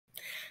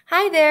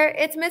Hi there,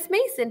 it's Miss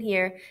Mason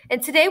here,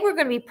 and today we're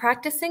going to be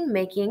practicing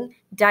making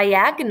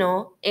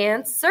diagonal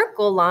and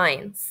circle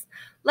lines.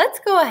 Let's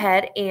go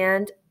ahead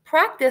and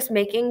practice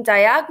making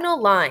diagonal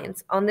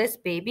lines on this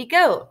baby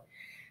goat.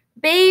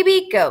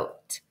 Baby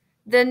goat.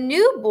 The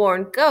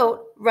newborn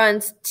goat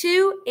runs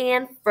to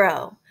and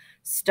fro.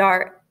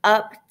 Start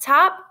up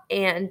top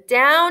and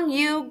down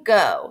you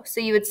go. So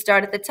you would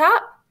start at the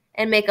top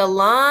and make a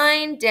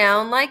line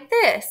down like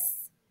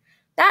this.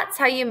 That's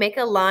how you make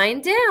a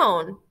line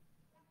down.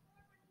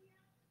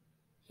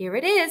 Here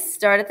it is.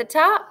 Start at the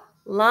top,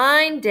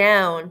 line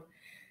down.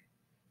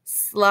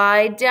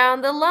 Slide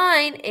down the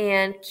line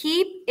and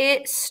keep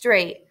it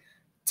straight.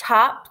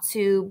 Top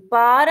to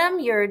bottom,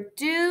 you're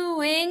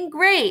doing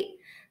great.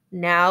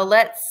 Now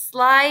let's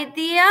slide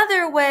the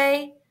other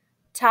way.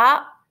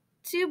 Top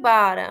to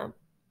bottom.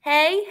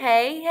 Hey,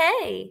 hey,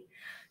 hey.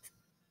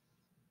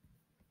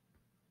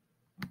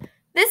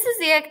 This is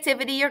the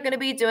activity you're going to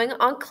be doing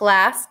on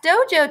Class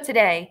Dojo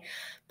today.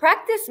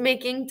 Practice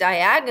making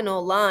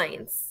diagonal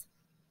lines.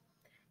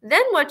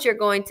 Then what you're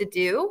going to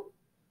do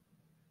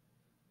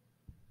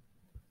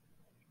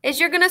is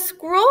you're going to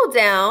scroll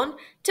down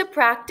to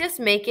practice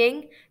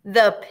making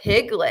the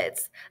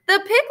piglets. The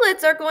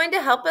piglets are going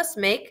to help us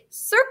make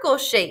circle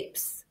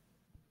shapes.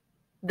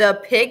 The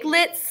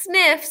piglet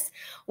sniffs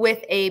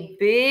with a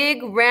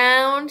big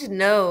round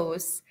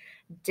nose.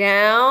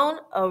 Down,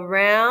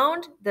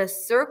 around, the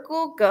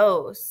circle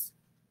goes.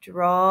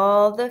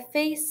 Draw the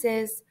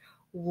faces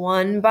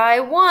one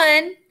by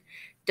one.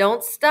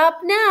 Don't stop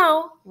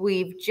now.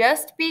 We've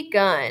just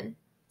begun.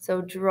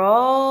 So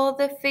draw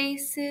the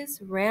faces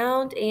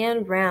round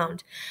and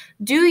round.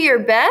 Do your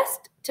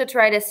best to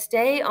try to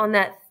stay on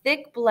that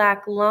thick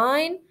black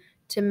line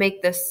to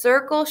make the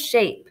circle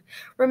shape.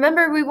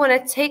 Remember, we want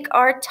to take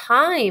our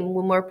time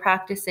when we're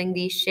practicing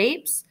these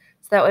shapes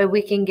so that way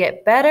we can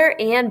get better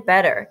and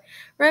better.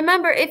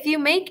 Remember, if you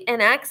make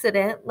an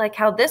accident, like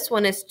how this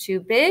one is too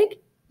big,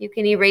 you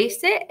can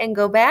erase it and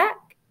go back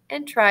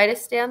and try to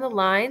stay on the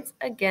lines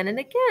again and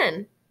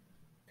again.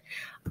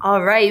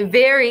 All right,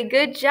 very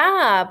good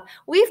job.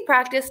 We've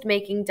practiced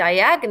making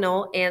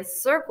diagonal and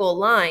circle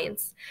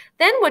lines.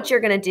 Then what you're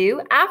going to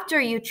do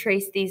after you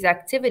trace these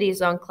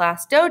activities on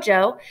Class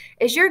Dojo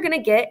is you're going to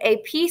get a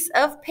piece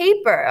of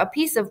paper, a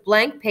piece of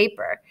blank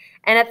paper.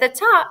 And at the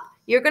top,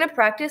 you're going to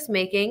practice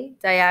making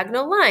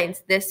diagonal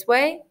lines this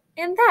way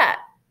and that,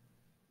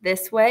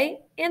 this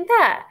way and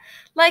that,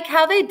 like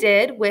how they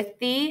did with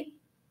the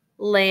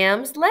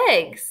lamb's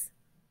legs,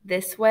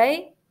 this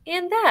way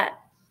and that,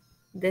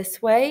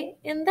 this way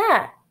and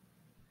that.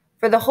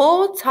 For the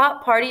whole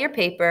top part of your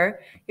paper,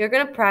 you're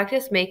going to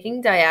practice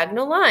making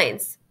diagonal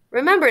lines.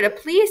 Remember to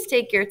please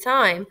take your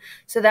time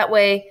so that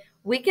way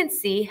we can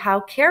see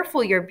how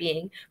careful you're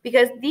being,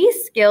 because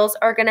these skills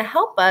are going to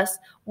help us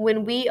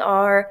when we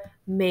are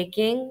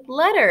making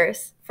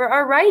letters for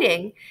our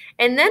writing.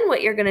 And then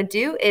what you're going to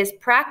do is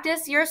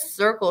practice your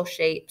circle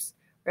shapes.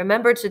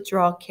 Remember to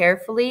draw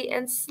carefully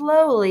and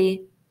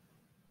slowly.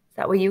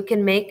 That way you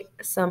can make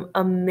some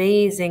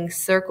amazing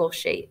circle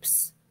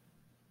shapes.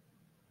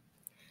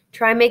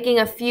 Try making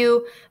a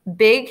few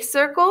big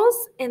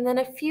circles and then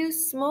a few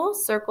small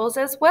circles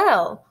as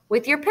well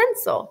with your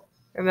pencil.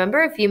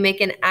 Remember, if you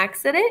make an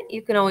accident,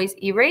 you can always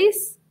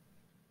erase.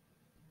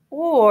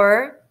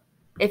 Or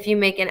if you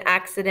make an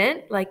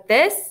accident like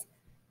this,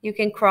 you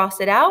can cross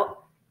it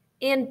out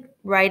and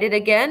write it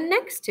again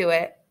next to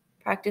it.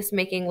 Practice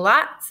making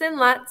lots and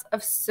lots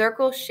of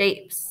circle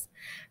shapes.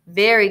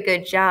 Very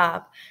good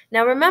job.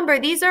 Now remember,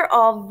 these are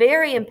all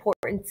very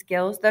important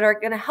skills that are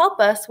going to help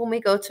us when we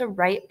go to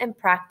write and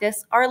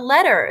practice our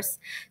letters.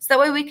 So that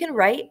way we can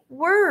write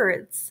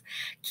words.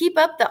 Keep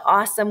up the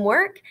awesome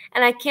work,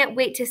 and I can't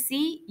wait to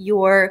see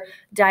your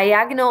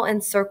diagonal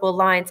and circle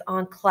lines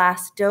on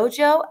Class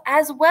Dojo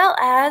as well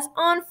as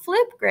on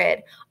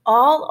Flipgrid,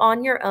 all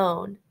on your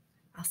own.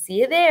 I'll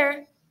see you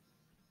there.